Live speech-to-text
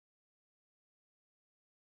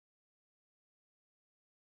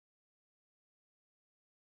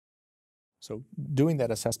So doing that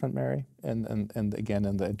assessment, Mary, and again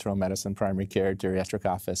in the internal medicine, primary care, geriatric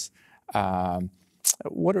office,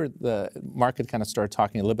 what are Mark had kind of started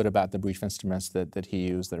talking a little bit about the brief instruments that he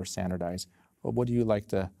used that are standardized. Well, what do you like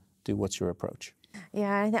to do? What's your approach?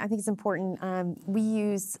 Yeah, I think it's important. We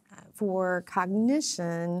use for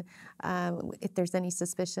cognition, if there's any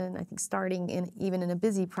suspicion, I think starting even in a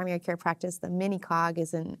busy primary care practice, the mini-cog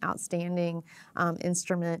is an outstanding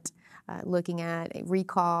instrument looking at a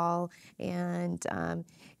recall, and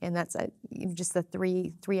that's just the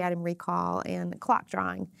three-item recall and clock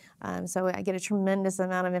drawing. So I get a tremendous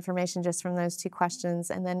amount of information just from those two questions,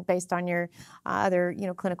 and then based on your other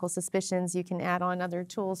clinical suspicions, you can add on other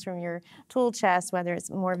tools from your tool chest, whether it's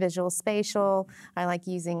more visual spatial. I like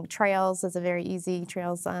using trails as a very easy,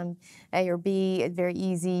 trails A or B, very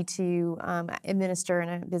easy to administer in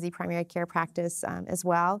a busy primary care practice as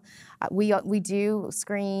well. We do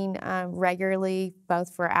screen regularly,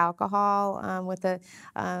 both for alcohol with a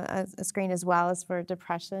screen as well as for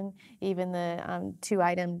depression. Even the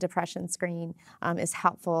two-item depression screen is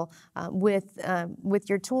helpful with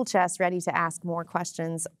your tool chest ready to ask more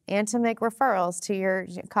questions and to make referrals to your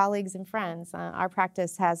colleagues and friends. Our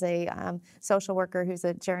practice has a social worker who's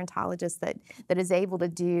a gerontologist that is able to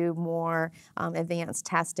do more advanced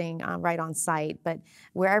testing right on site. But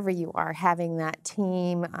wherever you are, having that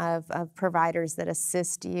team of providers that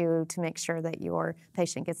assist you to make sure that your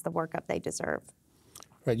patient gets the workup they deserve.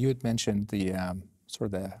 Right, you had mentioned the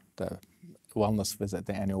sort of the wellness visit,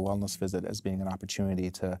 the annual wellness visit, as being an opportunity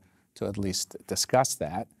to at least discuss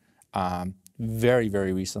that. Very,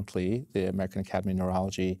 very recently, the American Academy of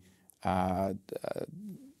Neurology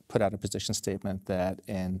put out a position statement that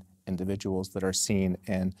in individuals that are seen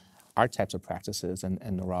in our types of practices in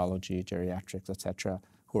neurology, geriatrics, et cetera,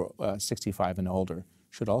 who are 65 and older,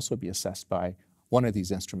 should also be assessed by one of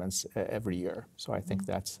these instruments every year. So I think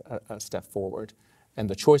that's a step forward. And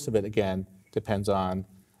the choice of it, again, depends on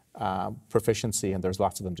proficiency, and there's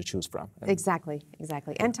lots of them to choose from. Exactly.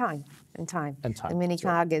 And time. The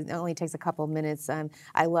mini-cog, it only takes a couple of minutes.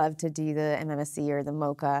 I love to do the MMSE or the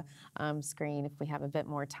MoCA screen if we have a bit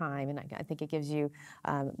more time, and I think it gives you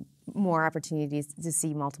more opportunities to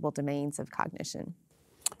see multiple domains of cognition.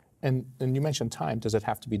 And you mentioned time. Does it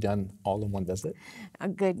have to be done all in one visit? A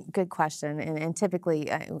good question. And typically,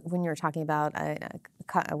 when you're talking about a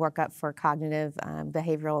workup for cognitive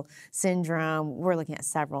behavioral syndrome, we're looking at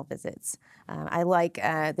several visits. I like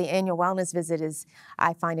the annual wellness visit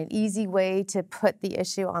I find an easy way to put the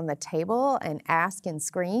issue on the table and ask and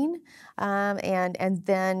screen. And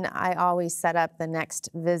then I always set up the next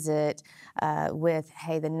visit with,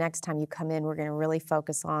 hey, the next time you come in, we're going to really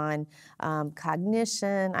focus on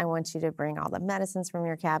cognition. I want you to bring all the medicines from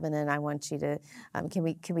your cabinet, and I want you to, can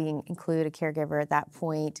we include a caregiver at that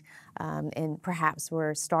point? And perhaps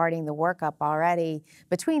we're starting the workup already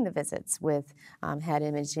between the visits with head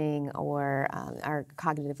imaging or our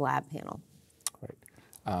cognitive lab panel.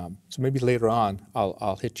 Right. So maybe later on,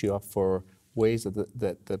 I'll hit you up for ways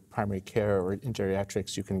that the primary care or in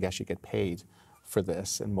geriatrics you can actually get paid for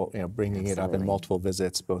this, and bringing it up in multiple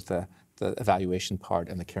visits, both the evaluation part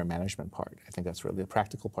and the care management part. I think that's really, the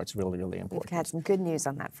practical part's really, really important. We've had some good news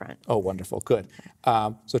on that front. Oh, wonderful, good.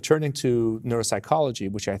 So turning to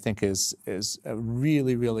neuropsychology, which I think is a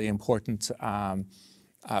really, really important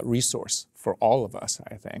resource for all of us,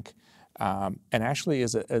 I think. And actually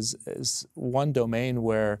is one domain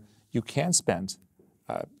where you can spend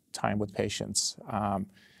time with patients.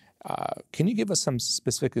 Can you give us some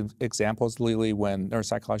specific examples, Lily, when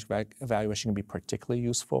neuropsychological evaluation can be particularly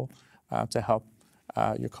useful to help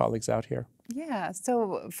your colleagues out here? Yeah,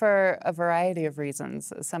 so for a variety of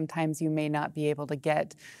reasons, sometimes you may not be able to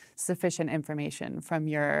get sufficient information from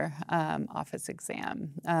your office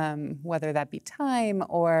exam, whether that be time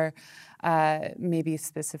or maybe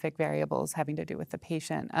specific variables having to do with the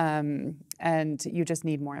patient, and you just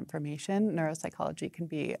need more information. Neuropsychology can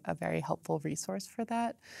be a very helpful resource for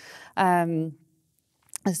that.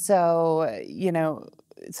 So,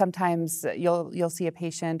 sometimes you'll see a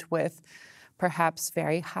patient with perhaps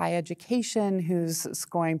very high education who's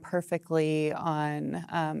scoring perfectly on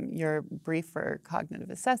your brief for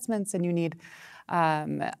cognitive assessments, and you need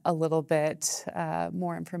a little bit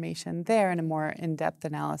more information there and a more in-depth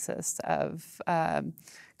analysis of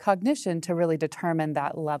cognition to really determine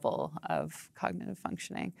that level of cognitive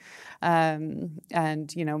functioning. And,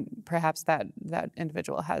 perhaps that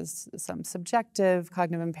individual has some subjective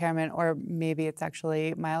cognitive impairment, or maybe it's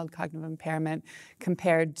actually mild cognitive impairment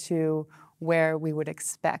compared to where we would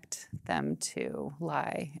expect them to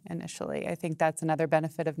lie initially. I think that's another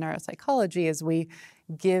benefit of neuropsychology is we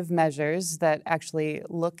give measures that actually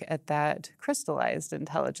look at that crystallized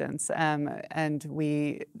intelligence, and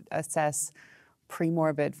we assess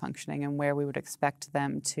premorbid functioning and where we would expect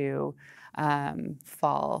them to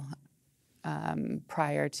fall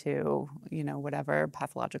prior to, whatever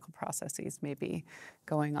pathological processes may be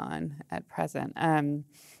going on at present.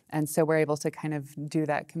 And so we're able to kind of do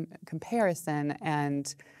that comparison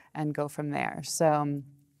and go from there. So,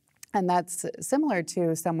 and that's similar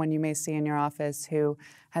to someone you may see in your office who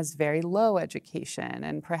has very low education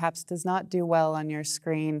and perhaps does not do well on your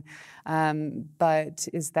screen, but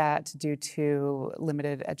is that due to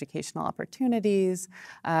limited educational opportunities,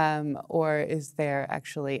 or is there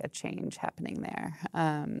actually a change happening there?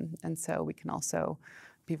 And so we can also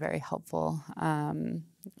be very helpful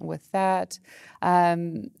with that.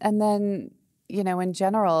 And then, in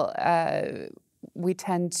general, we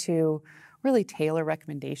tend to really tailor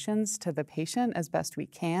recommendations to the patient as best we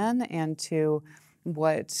can and to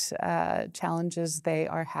what challenges they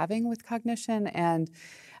are having with cognition. And,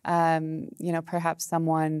 perhaps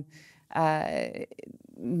someone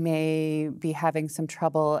may be having some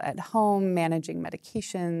trouble at home managing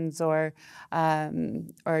medications or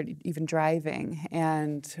even driving,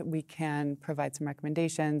 and we can provide some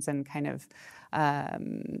recommendations and kind of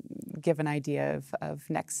give an idea of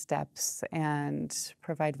next steps and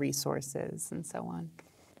provide resources and so on.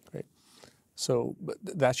 Great. So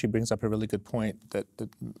that actually brings up a really good point that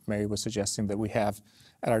Mary was suggesting, that we have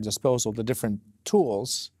at our disposal the different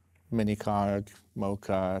tools, Minicog,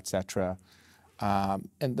 MoCA, et cetera,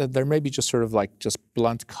 and there may be just sort of like just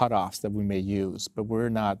blunt cutoffs that we may use, but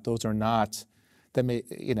those are not, that may,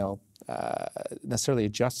 necessarily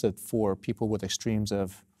adjusted for people with extremes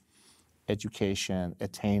of education,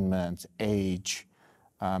 attainment, age,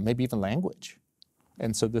 maybe even language.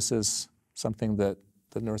 And so this is something that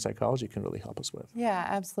the neuropsychology can really help us with. Yeah,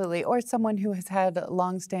 absolutely. Or someone who has had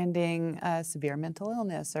longstanding severe mental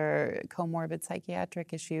illness or comorbid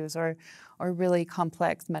psychiatric issues or really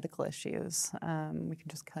complex medical issues. We can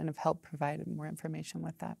just kind of help provide more information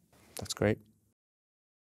with that. That's great.